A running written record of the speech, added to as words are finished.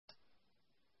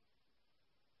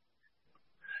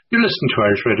You listen to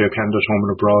Irish Radio Canada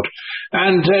Home and Abroad.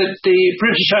 And the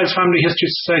British Isles Family History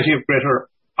Society of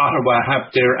Greater Ottawa have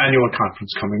their annual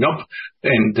conference coming up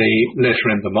later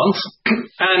in the month.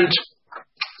 And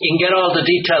you can get all the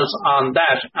details on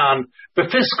that on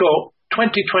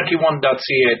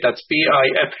bifisco2021.ca. That's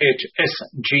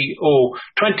BIFHSGO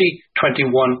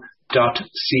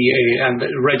 2021.ca. And the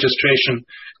registration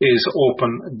is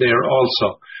open there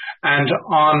also. And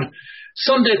on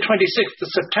Sunday, 26th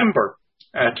of September,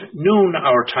 at noon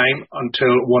our time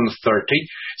until 1:30,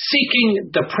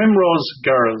 seeking the Primrose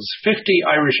Girls, 50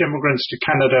 Irish immigrants to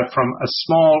Canada from a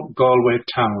small Galway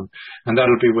town. And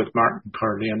that'll be with Martin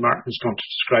Curley. And Martin is going to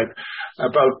describe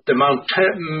about the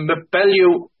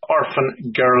Montbellew Orphan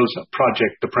Girls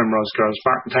Project, the Primrose Girls.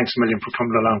 Martin, thanks a million for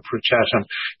coming along for a chat and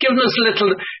giving us a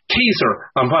little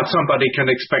teaser on what somebody can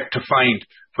expect to find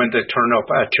when they turn up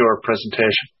at your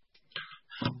presentation.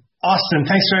 Austin,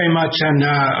 thanks very much, and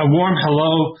a warm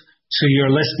hello to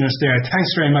your listeners there. Thanks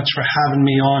very much for having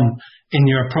me on in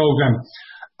your program.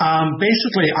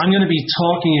 Basically, I'm going to be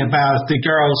talking about the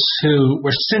girls who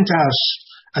were sent out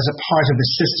as a part of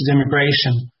assisted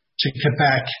immigration to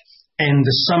Quebec in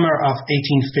the summer of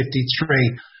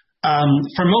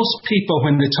 1853. For most people,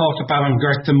 when they talk about An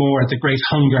Gcuireadh the Mór, the Great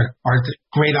Hunger, or the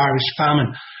Great Irish Famine,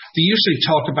 they usually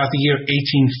talk about the year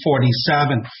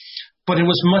 1847. But it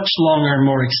was much longer and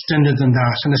more extended than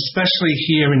that, and especially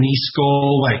here in East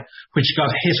Galway, which got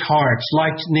hit hard,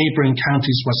 like neighbouring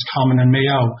counties Roscommon and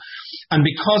Mayo. And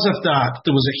because of that,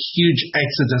 there was a huge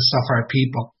exodus of our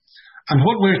people. And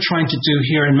what we're trying to do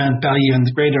here in Montbellew and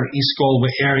the greater East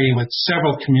Galway area with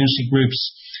several community groups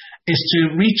is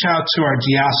to reach out to our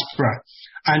diaspora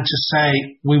and to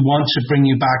say, we want to bring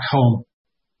you back home.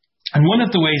 And one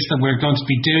of the ways that we're going to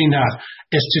be doing that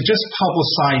is to just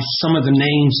publicize some of the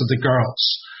names of the girls.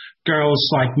 Girls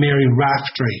like Mary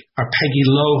Raftery, or Peggy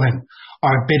Lohan,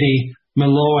 or Biddy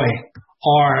Malloy,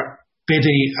 or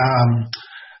Biddy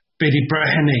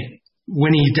Breheny,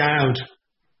 Winnie Dowd,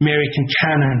 Mary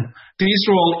Kincannon. These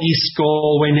are all East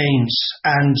Galway names,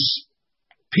 and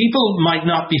people might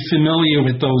not be familiar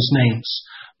with those names.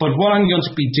 But what I'm going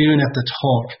to be doing at the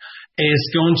talk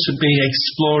is going to be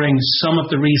exploring some of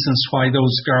the reasons why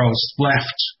those girls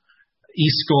left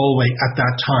East Galway at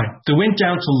that time. They went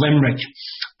down to Limerick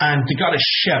and they got a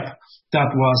ship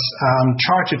that was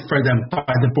chartered for them by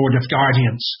the Board of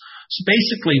Guardians. So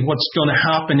basically what's going to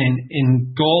happen in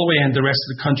Galway and the rest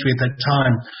of the country at that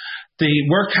time, the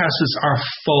workhouses are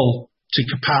full to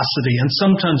capacity and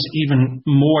sometimes even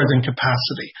more than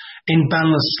capacity. In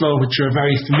Ballinasloe, which you're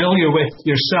very familiar with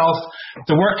yourself,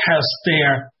 the workhouse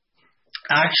there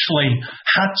actually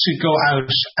had to go out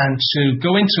and to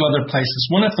go into other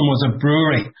places. One of them was a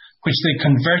brewery, which they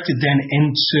converted then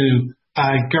into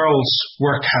a girls'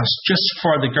 workhouse just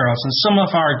for the girls. And some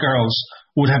of our girls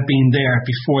would have been there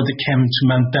before they came to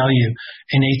Montbellew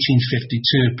in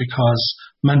 1852, because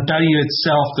Montbellew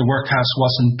itself, the workhouse,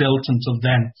 wasn't built until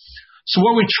then. So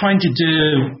what we're trying to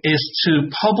do is to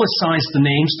publicize the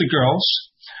names of the girls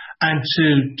and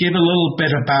to give a little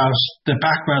bit about the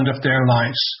background of their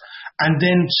lives. And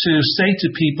then to say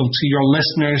to people, to your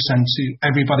listeners and to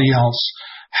everybody else,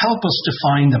 help us to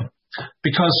find them.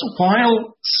 Because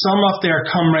while some of their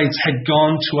comrades had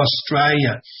gone to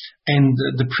Australia in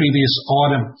the previous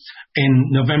autumn, in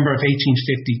November of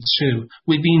 1852,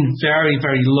 we've been very,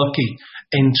 very lucky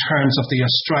in terms of the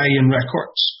Australian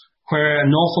records, where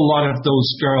an awful lot of those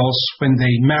girls, when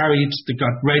they married, they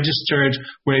got registered,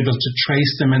 were able to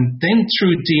trace them, and then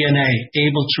through DNA,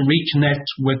 able to reconnect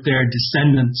with their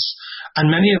descendants. And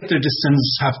many of their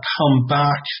descendants have come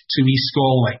back to East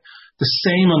Galway. The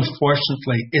same,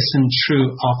 unfortunately, isn't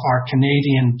true of our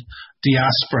Canadian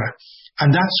diaspora.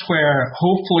 And that's where,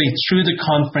 hopefully, through the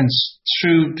conference,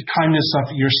 through the kindness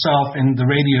of yourself in the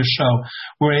radio show,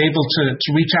 we're able to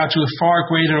reach out to a far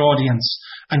greater audience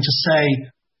and to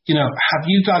say, you know, have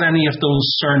you got any of those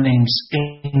surnames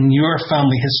in your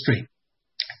family history?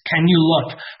 Can you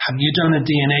look? Have you done a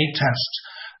DNA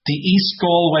test? The East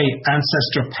Galway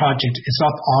Ancestor Project is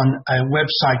up on a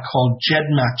website called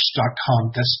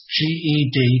gedmatch.com. That's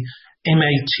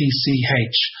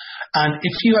GEDMATCH. And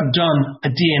if you have done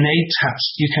a DNA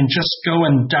test, you can just go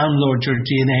and download your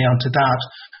DNA onto that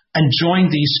and join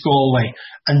the East Galway.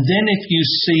 And then if you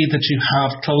see that you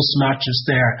have close matches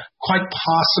there, quite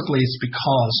possibly it's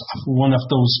because of one of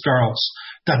those girls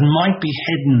that might be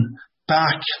hidden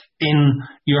back in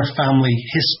your family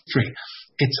history.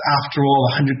 It's, after all,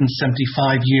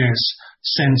 175 years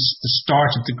since the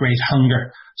start of the Great Hunger.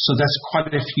 So that's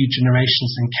quite a few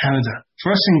generations in Canada.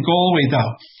 For us in Galway,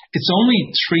 though, it's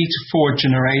only 3 to 4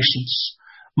 generations.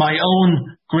 My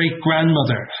own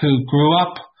great-grandmother, who grew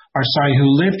up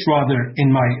who lived rather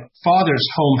in my father's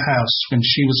home house when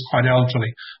she was quite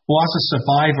elderly, was a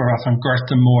survivor of An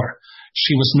Gorta Mór.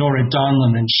 She was Nora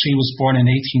Donlan, and she was born in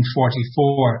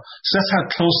 1844. So that's how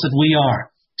close that we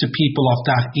are to people of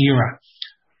that era.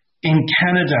 In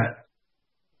Canada,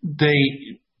 the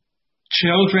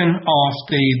children of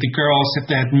the girls, if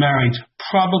they had married,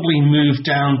 probably moved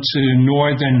down to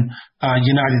northern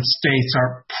United States,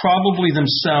 or probably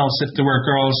themselves, if there were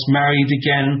girls, married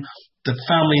again. The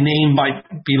family name might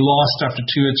be lost after 2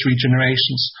 or 3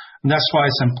 generations. And that's why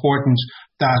it's important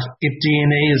that if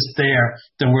DNA is there,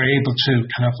 then we're able to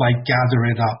kind of like gather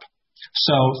it up.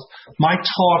 So my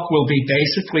talk will be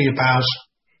basically about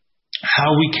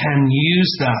how we can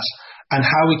use that and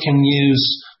how we can use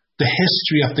the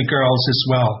history of the girls as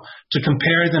well to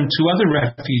compare them to other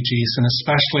refugees, and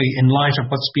especially in light of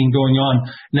what's been going on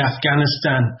in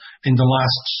Afghanistan in the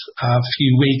last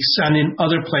few weeks and in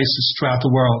other places throughout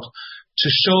the world, to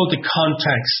show the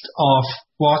context of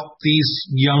what these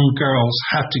young girls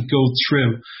had to go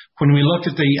through. When we look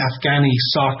at the Afghani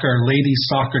ladies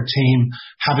soccer team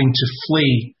having to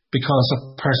flee because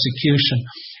of persecution,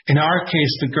 in our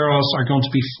case, the girls are going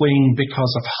to be fleeing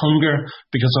because of hunger,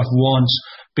 because of want,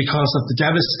 because of the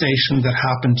devastation that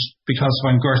happened because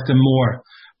of An Gorta Mór.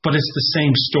 But it's the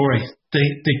same story.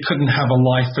 They couldn't have a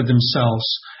life for themselves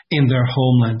in their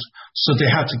homeland, so they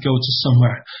had to go to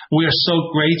somewhere. We are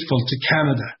so grateful to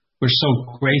Canada. We're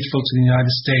so grateful to the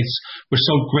United States. We're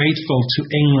so grateful to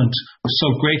England. We're so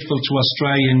grateful to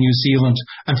Australia and New Zealand,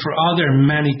 and for other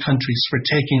many countries for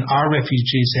taking our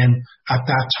refugees in at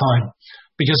that time.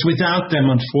 Because without them,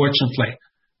 unfortunately,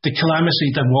 the calamity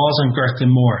that was An Gorta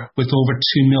Mór, with over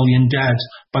 2 million dead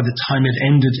by the time it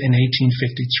ended in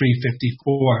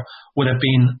 1853-54, would have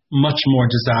been much more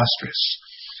disastrous.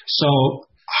 So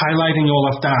highlighting all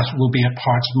of that will be a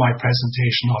part of my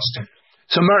presentation, Austin.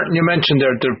 So Martin, you mentioned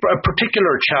there a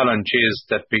particular challenge is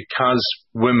that because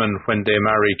women, when they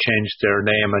marry, change their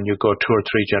name, and you go 2 or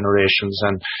 3 generations,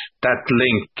 and that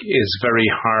link is very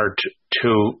hard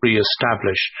to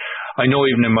reestablish. I know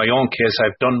even in my own case,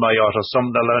 I've done my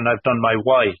autosomnal and I've done my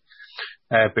Y,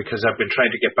 because I've been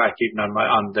trying to get back even on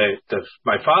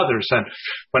my father's. And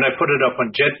when I put it up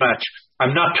on GEDmatch,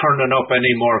 I'm not turning up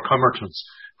any more Comertons,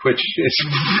 which is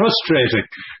frustrating.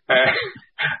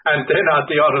 And then on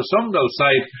the autosomnal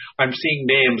side, I'm seeing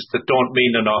names that don't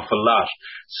mean an awful lot.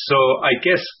 So I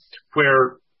guess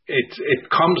where it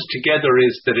comes together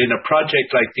is that in a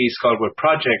project like the East Galway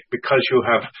project, because you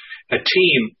have a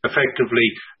team effectively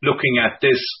looking at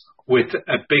this with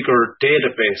a bigger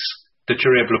database, that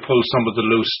you're able to pull some of the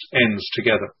loose ends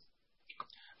together.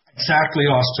 Exactly,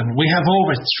 Austin. We have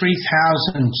over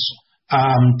 3,000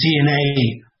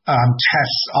 DNA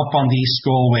tests up on the East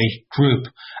Galway group.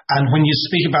 And when you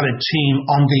speak about a team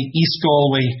on the East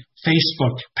Galway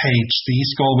Facebook page, the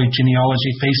East Galway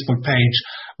Genealogy Facebook page,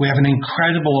 we have an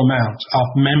incredible amount of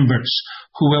members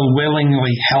who will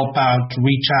willingly help out,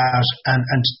 reach out,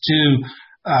 and do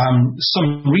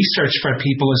some research for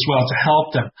people as well to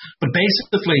help them. But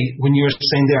basically, when you were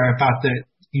saying there about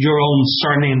your own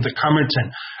surname, the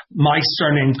Comerton, my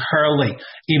surname Curley,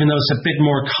 even though it's a bit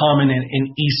more common in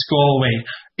East Galway,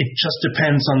 it just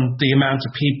depends on the amount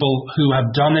of people who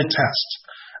have done a test.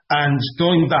 And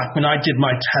going back, when I did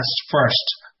my test first,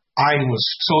 I was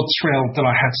so thrilled that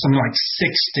I had something like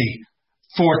 60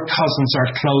 fourth cousins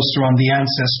or closer on the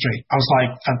ancestry. I was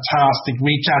like, fantastic,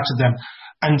 reach out to them.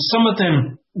 And some of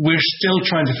them, we're still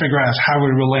trying to figure out how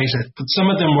we're related, but some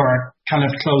of them were kind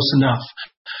of close enough.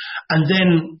 And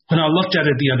then when I looked at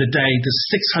it the other day, there's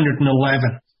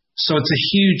 611. So it's a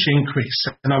huge increase,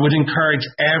 and I would encourage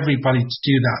everybody to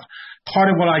do that. Part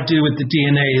of what I do with the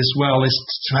DNA as well is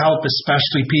to help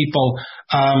especially people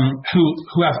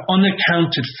who have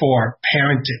unaccounted for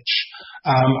parentage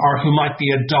or who might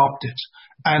be adopted.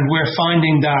 And we're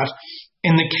finding that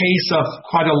in the case of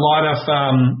quite a lot of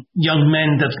young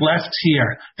men that left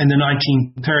here in the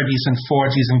 1930s and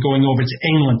 40s and going over to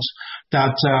England,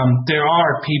 that there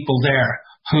are people there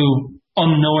who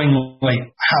unknowingly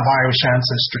have Irish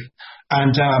ancestry.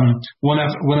 And one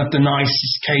of the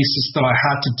nicest cases that I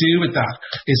had to do with that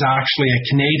is actually a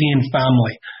Canadian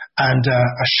family. And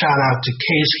a shout out to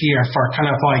Kate here for kind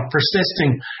of like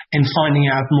persisting in finding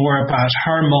out more about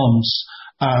her mum's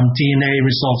DNA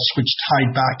results, which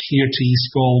tied back here to East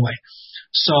Galway.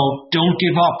 So don't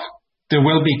give up. There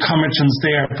will be Comertons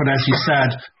there, but as you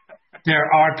said, there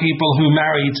are people who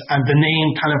married and the name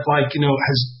kind of like,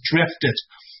 has drifted.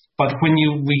 But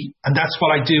and that's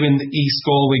what I do in the East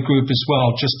Galway group as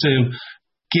well, just to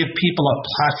give people a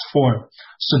platform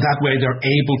so that way they're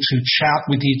able to chat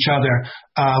with each other.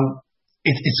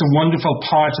 It's a wonderful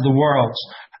part of the world.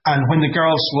 And when the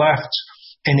girls left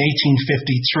in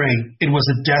 1853, it was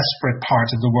a desperate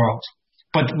part of the world.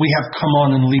 But we have come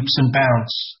on in leaps and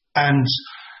bounds. And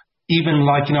even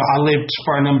I lived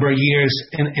for a number of years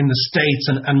in the States,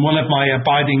 and one of my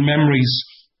abiding memories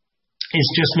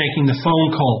is just making the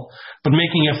phone call. But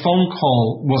making a phone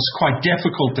call was quite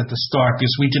difficult at the start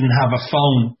because we didn't have a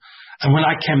phone. And when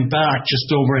I came back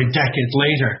just over a decade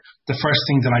later, the first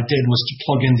thing that I did was to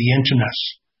plug in the internet.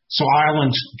 So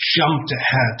Ireland jumped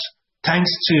ahead.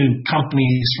 Thanks to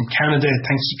companies from Canada,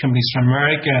 thanks to companies from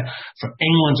America, from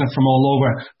England and from all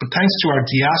over, but thanks to our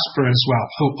diaspora as well,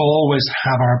 who always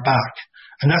have our back.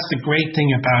 And that's the great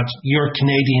thing about your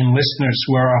Canadian listeners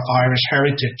who are of Irish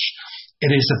heritage.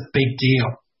 It is a big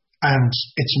deal and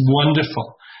it's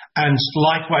wonderful. And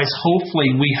likewise,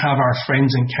 hopefully we have our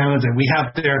friends in Canada, we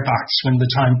have their backs when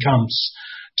the time comes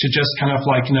to just to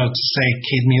say,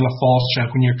 Céad Míle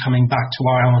Fáilte, when you're coming back to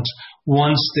Ireland.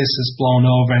 Once this is blown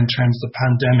over in terms of the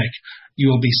pandemic, you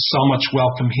will be so much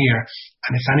welcome here.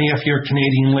 And if any of your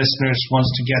Canadian listeners wants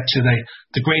to get to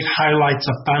the great highlights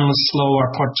of Ballinasloe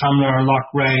or Portumna or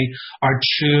Loughrea or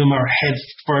Tuam or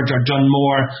Headford or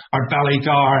Dunmore or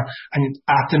Ballygar and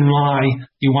Athenry,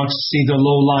 you want to see the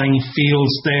low-lying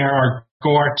fields there, or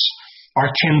Gort or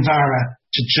Kinvara,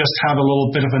 to just have a little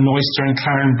bit of an oyster in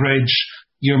Clarenbridge,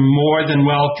 you're more than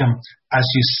welcome as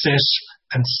you sit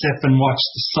and sip and watch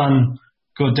the sun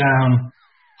go down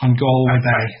on Galway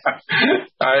Bay.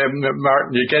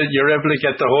 Martin, you're able to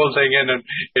get the whole thing in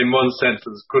one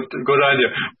sentence. Good on you.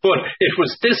 But it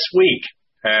was this week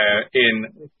in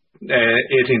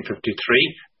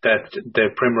 1853 that the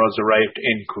Primrose arrived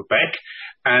in Quebec,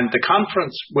 and the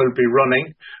conference will be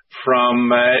running from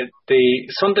the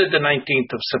Sunday the 19th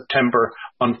of September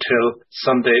until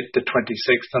Sunday the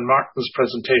 26th, and Martin's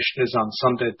presentation is on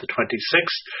Sunday the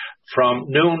 26th from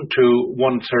noon to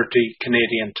 1:30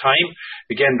 Canadian time.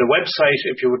 Again, the website,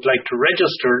 if you would like to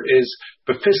register, is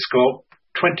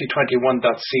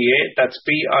bifisco2021.ca. That's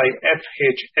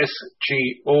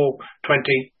BIFHSGO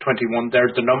 2021.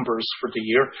 They're the numbers for the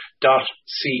year,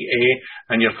 .ca,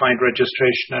 and you'll find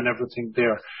registration and everything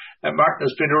there. Martin,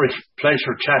 it's been a real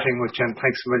pleasure chatting with you, and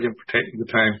thanks a million for taking the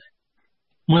time.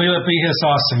 Muile bihas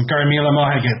awesome. Gar míle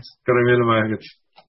maithigid. Gar míle maithigid.